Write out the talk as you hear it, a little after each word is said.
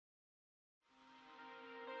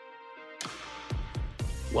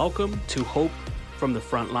Welcome to Hope from the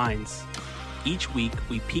Front Lines. Each week,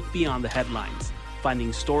 we peek beyond the headlines,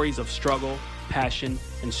 finding stories of struggle, passion,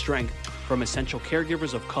 and strength from essential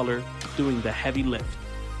caregivers of color doing the heavy lift,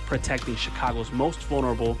 protecting Chicago's most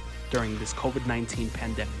vulnerable during this COVID-19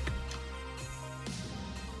 pandemic.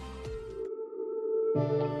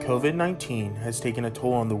 COVID-19 has taken a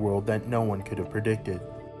toll on the world that no one could have predicted,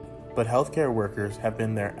 but healthcare workers have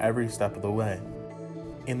been there every step of the way.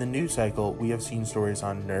 In the news cycle, we have seen stories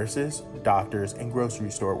on nurses, doctors, and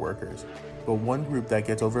grocery store workers, but one group that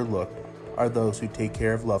gets overlooked are those who take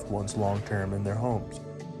care of loved ones long-term in their homes.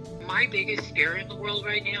 My biggest fear in the world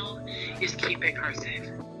right now is keeping her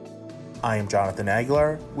safe. I am Jonathan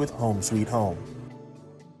Aguilar with Home Sweet Home.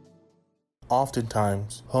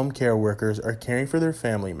 Oftentimes, home care workers are caring for their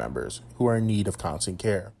family members who are in need of constant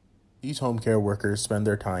care. These home care workers spend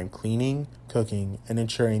their time cleaning, cooking, and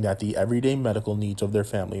ensuring that the everyday medical needs of their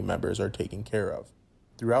family members are taken care of.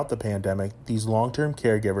 Throughout the pandemic, these long-term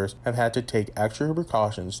caregivers have had to take extra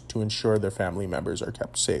precautions to ensure their family members are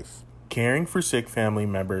kept safe. Caring for sick family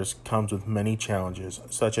members comes with many challenges,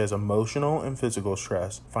 such as emotional and physical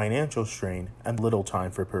stress, financial strain, and little time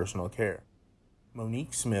for personal care.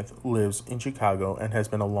 Monique Smith lives in Chicago and has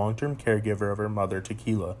been a long-term caregiver of her mother,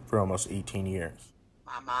 Tequila, for almost 18 years.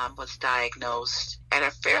 My mom was diagnosed at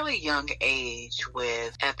a fairly young age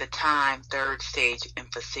with, at the time, third stage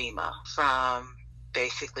emphysema from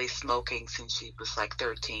basically smoking since she was like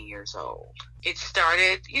 13 years old. It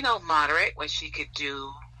started, moderate, where she could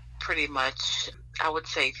do pretty much, I would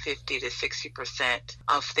say 50 to 60%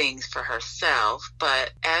 of things for herself.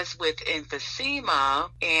 But as with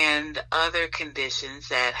emphysema and other conditions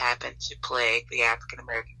that happen to plague the African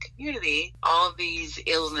American community, all these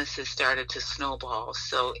illnesses started to snowball.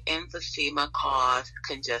 So emphysema caused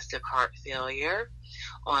congestive heart failure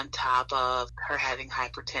on top of her having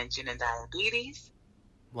hypertension and diabetes.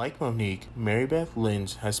 Like Monique, Mary Beth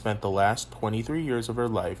Lins has spent the last 23 years of her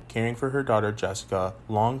life caring for her daughter Jessica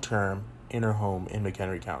long-term in her home in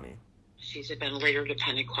McHenry County. She's a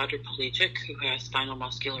ventilator-dependent quadriplegic who has spinal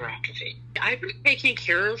muscular atrophy. I've been taking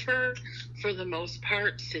care of her for the most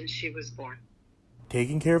part since she was born.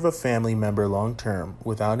 Taking care of a family member long-term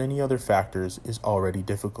without any other factors is already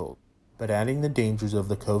difficult, but adding the dangers of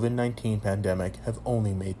the COVID-19 pandemic have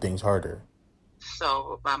only made things harder.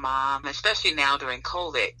 So my mom, especially now during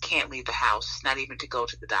COVID, can't leave the house, not even to go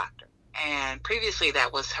to the doctor. And previously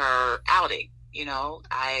that was her outing.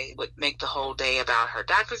 I would make the whole day about her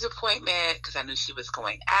doctor's appointment because I knew she was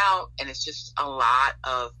going out. And it's just a lot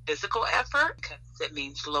of physical effort because it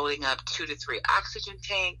means loading up 2 to 3 oxygen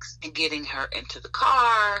tanks and getting her into the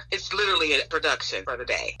car. It's literally a production for the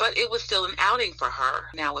day. But it was still an outing for her.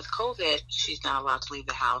 Now with COVID, she's not allowed to leave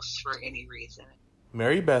the house for any reason.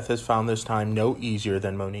 Mary Beth has found this time no easier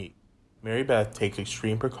than Monique. Mary Beth takes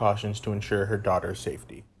extreme precautions to ensure her daughter's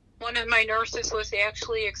safety. One of my nurses was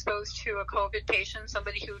actually exposed to a COVID patient,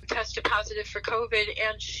 somebody who tested positive for COVID,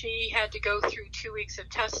 and she had to go through 2 weeks of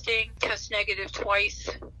testing, test negative twice,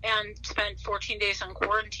 and spent 14 days on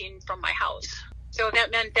quarantine from my house. So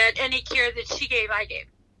that meant that any care that she gave, I gave.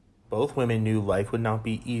 Both women knew life would not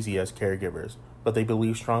be easy as caregivers, but they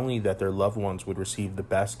believed strongly that their loved ones would receive the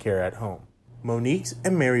best care at home. Monique's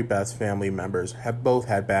and Mary Beth's family members have both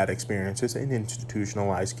had bad experiences in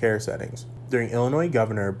institutionalized care settings. During Illinois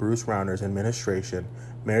Governor Bruce Rauner's administration,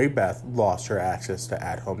 Mary Beth lost her access to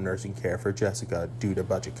at-home nursing care for Jessica due to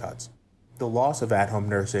budget cuts. The loss of at-home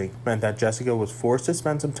nursing meant that Jessica was forced to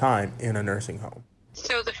spend some time in a nursing home.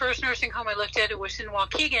 So the first nursing home I looked at, it was in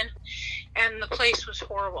Waukegan, and the place was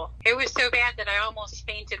horrible. It was so bad that I almost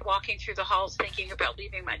fainted walking through the halls thinking about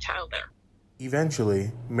leaving my child there.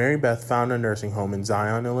 Eventually, Mary Beth found a nursing home in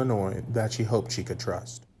Zion, Illinois that she hoped she could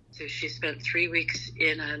trust. So she spent 3 weeks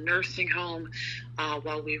in a nursing home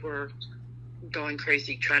while we were going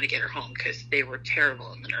crazy trying to get her home because they were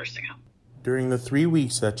terrible in the nursing home. During the 3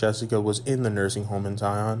 weeks that Jessica was in the nursing home in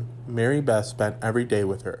Zion, Mary Beth spent every day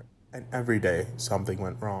with her, and every day something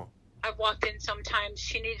went wrong. I walked in sometimes,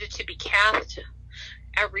 she needed to be cathed.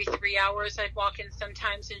 Every 3 hours I'd walk in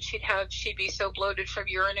sometimes and she'd be so bloated from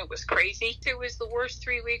urine, it was crazy. It was the worst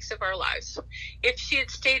 3 weeks of our lives. If she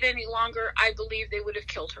had stayed any longer, I believe they would have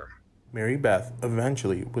killed her. Mary Beth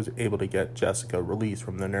eventually was able to get Jessica released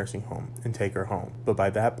from the nursing home and take her home. But by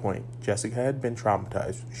that point, Jessica had been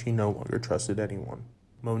traumatized. She no longer trusted anyone.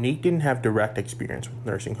 Monique didn't have direct experience with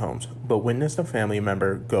nursing homes, but witnessed a family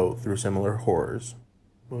member go through similar horrors.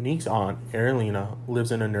 Monique's aunt, Erlina, lives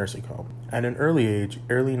in a nursing home. At an early age,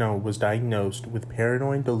 Erlina was diagnosed with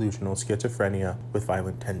paranoid delusional schizophrenia with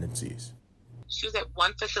violent tendencies. She was at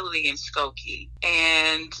one facility in Skokie,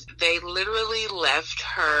 and they literally left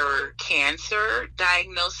her cancer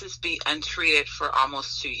diagnosis be untreated for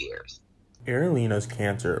almost 2 years. Airlina's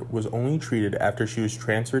cancer was only treated after she was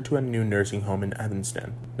transferred to a new nursing home in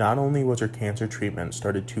Evanston. Not only was her cancer treatment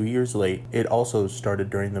started 2 years late, it also started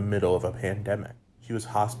during the middle of a pandemic. She was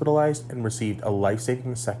hospitalized and received a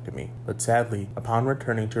life-saving mastectomy, but sadly, upon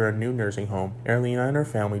returning to her new nursing home, Airlina and her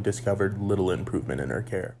family discovered little improvement in her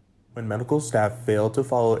care. When medical staff failed to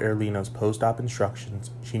follow Airlina's post-op instructions,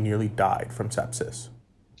 she nearly died from sepsis.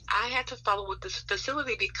 I had to follow with this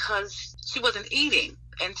facility because she wasn't eating.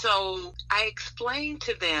 And so I explained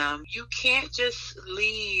to them, you can't just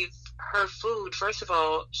leave her food. First of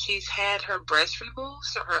all, she's had her breast removed,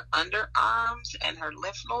 so her underarms and her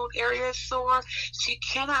lymph node area is sore. She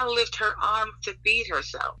cannot lift her arms to feed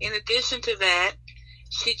herself. In addition to that,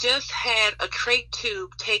 she just had a trach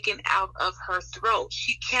tube taken out of her throat.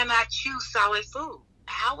 She cannot chew solid food.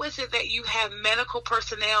 How is it that you have medical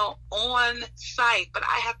personnel on site, but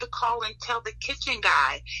I have to call and tell the kitchen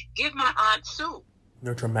guy, give my aunt soup?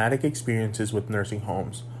 Their traumatic experiences with nursing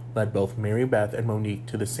homes led both Mary Beth and Monique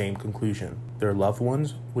to the same conclusion. Their loved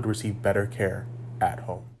ones would receive better care at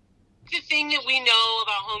home. The thing that we know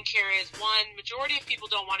about home care is, one, majority of people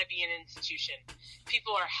don't want to be in an institution.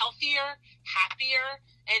 People are healthier, happier,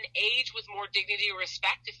 and age with more dignity or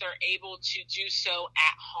respect if they're able to do so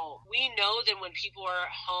at home. We know that when people are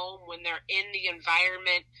at home, when they're in the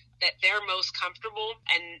environment that they're most comfortable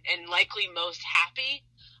and likely most happy,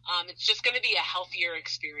 it's just going to be a healthier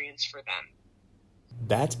experience for them.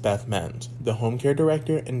 That's Beth Menz, the Home Care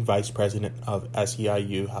Director and Vice President of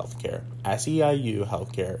SEIU Healthcare. SEIU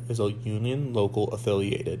Healthcare is a union local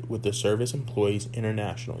affiliated with the Service Employees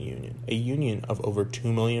International Union, a union of over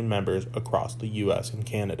 2 million members across the U.S. and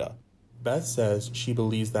Canada. Beth says she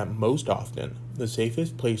believes that most often, the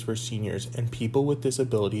safest place for seniors and people with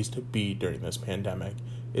disabilities to be during this pandemic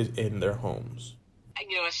is in their homes.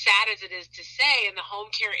 You know, as sad as it is to say, in the home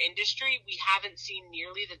care industry, we haven't seen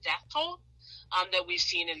nearly the death toll that we've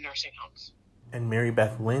seen in nursing homes. And Mary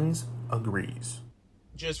Beth Linz agrees.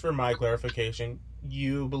 Just for my clarification,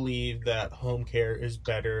 you believe that home care is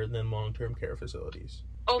better than long-term care facilities?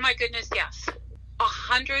 Oh my goodness, yes.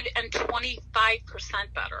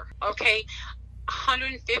 125% better, okay?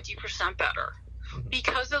 150% better.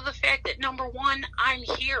 Because of the fact that, number one, I'm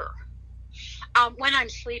here. When I'm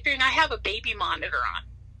sleeping, I have a baby monitor on.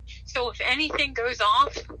 So if anything goes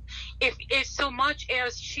off, if so much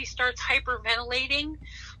as she starts hyperventilating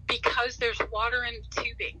because there's water in the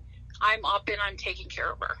tubing, I'm up and I'm taking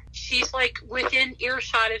care of her. She's like within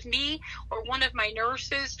earshot of me or one of my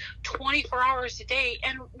nurses 24 hours a day,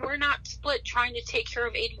 and we're not split trying to take care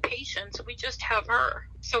of 80 patients. We just have her.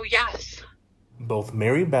 So yes. Both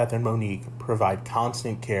Mary Beth and Monique provide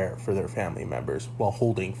constant care for their family members while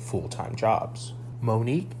holding full-time jobs.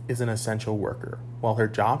 Monique is an essential worker. While her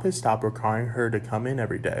job has stopped requiring her to come in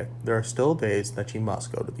every day, there are still days that she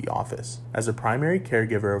must go to the office. As a primary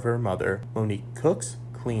caregiver of her mother, Monique cooks,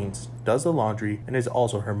 cleans, does the laundry, and is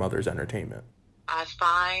also her mother's entertainment. I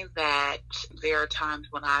find that there are times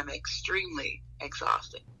when I'm extremely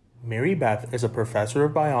exhausted. Mary Beth is a professor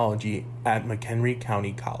of biology at McHenry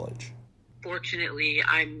County College. Fortunately,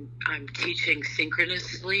 I'm teaching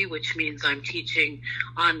synchronously, which means I'm teaching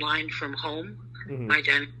online from home, my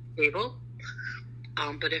dining table.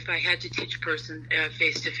 But if I had to teach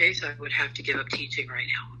face-to-face, I would have to give up teaching right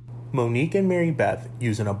now. Monique and Mary Beth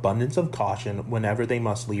use an abundance of caution whenever they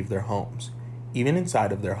must leave their homes. Even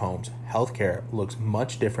inside of their homes, healthcare looks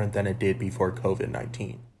much different than it did before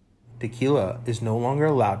COVID-19. Tequila is no longer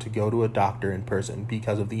allowed to go to a doctor in person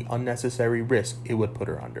because of the unnecessary risk it would put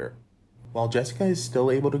her under. While Jessica is still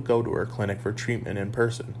able to go to her clinic for treatment in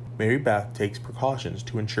person, Mary Beth takes precautions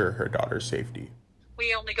to ensure her daughter's safety.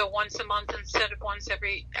 We only go once a month instead of once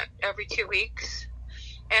every 2 weeks.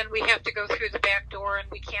 And we have to go through the back door, and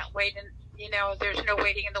we can't wait. And, there's no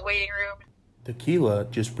waiting in the waiting room. Tequila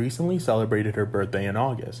just recently celebrated her birthday in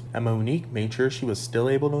August, and Monique made sure she was still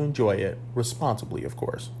able to enjoy it, responsibly, of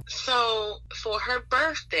course. So, for her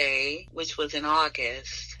birthday, which was in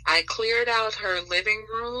August, I cleared out her living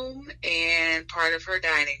room and part of her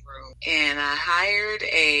dining room, and I hired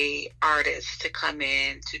a artist to come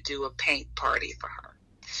in to do a paint party for her.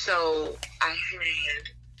 So, I had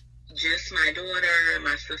just my daughter,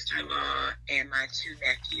 my sister-in-law, and my 2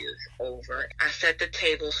 nephews over. I set the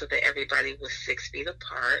table so that everybody was 6 feet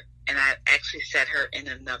apart, and I actually set her in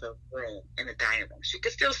another room, in the dining room. She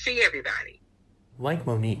could still see everybody. Like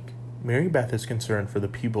Monique, Mary Beth is concerned for the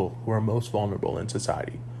people who are most vulnerable in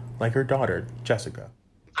society, like her daughter, Jessica.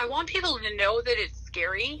 I want people to know that it's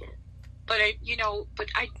scary, but I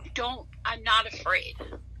I'm not afraid.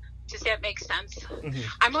 Does that make sense? Mm-hmm.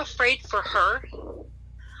 I'm afraid for her.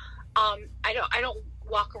 I don't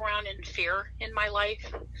walk around in fear in my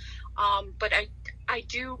life. But I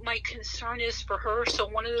do, my concern is for her. So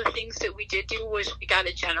one of the things that we did do was we got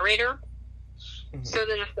a generator, mm-hmm. so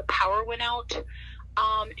that if the power went out,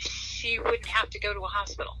 she wouldn't have to go to a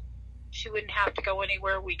hospital. She wouldn't have to go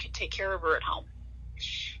anywhere. We could take care of her at home.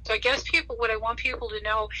 So I guess what I want people to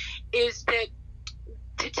know is that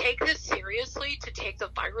to take this seriously, to take the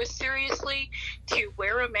virus seriously, to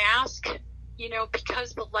wear a mask,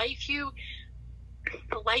 because the life you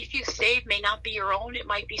save may not be your own. It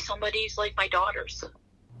might be somebody's, like my daughter's.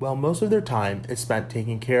 While most of their time is spent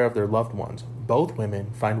taking care of their loved ones, both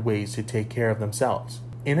women find ways to take care of themselves.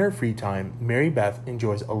 In her free time, Mary Beth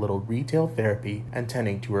enjoys a little retail therapy and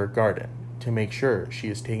tending to her garden to make sure she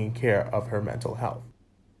is taking care of her mental health.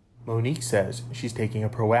 Monique says she's taking a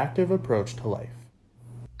proactive approach to life.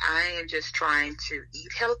 I am just trying to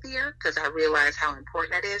eat healthier because I realize how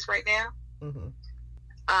important that is right now. Mm-hmm.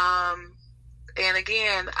 And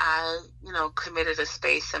again, I, committed a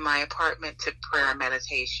space in my apartment to prayer and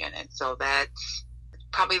meditation. And so that's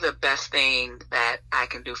probably the best thing that I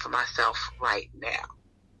can do for myself right now.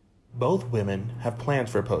 Both women have plans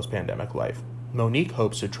for post-pandemic life. Monique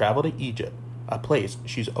hopes to travel to Egypt, a place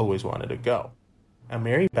she's always wanted to go. And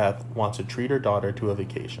Mary Beth wants to treat her daughter to a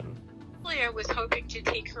vacation. I was hoping to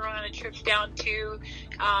take her on a trip down to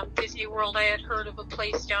Disney World. I had heard of a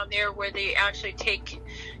place down there where they actually take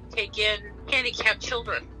in handicapped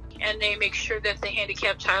children, and they make sure that the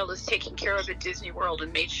handicapped child is taken care of at Disney World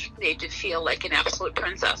and made to feel like an absolute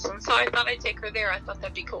princess. And so I thought I'd take her there. I thought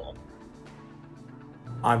that'd be cool.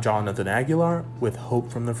 I'm Jonathan Aguilar with Hope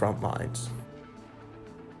from the Front Lines.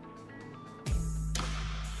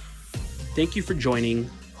 Thank you for joining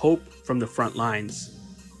Hope from the Front Lines.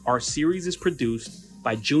 Our series is produced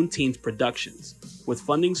by Juneteenth Productions with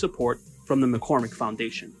funding support from the McCormick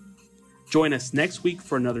Foundation. Join us next week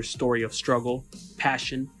for another story of struggle,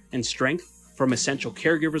 passion, and strength from essential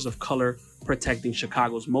caregivers of color protecting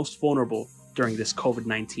Chicago's most vulnerable during this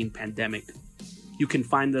COVID-19 pandemic. You can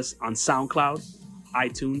find us on SoundCloud,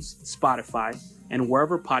 iTunes, Spotify, and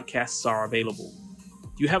wherever podcasts are available.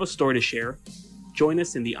 Do you have a story to share? Join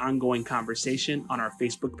us in the ongoing conversation on our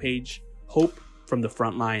Facebook page, Hope from the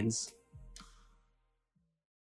Front Lines.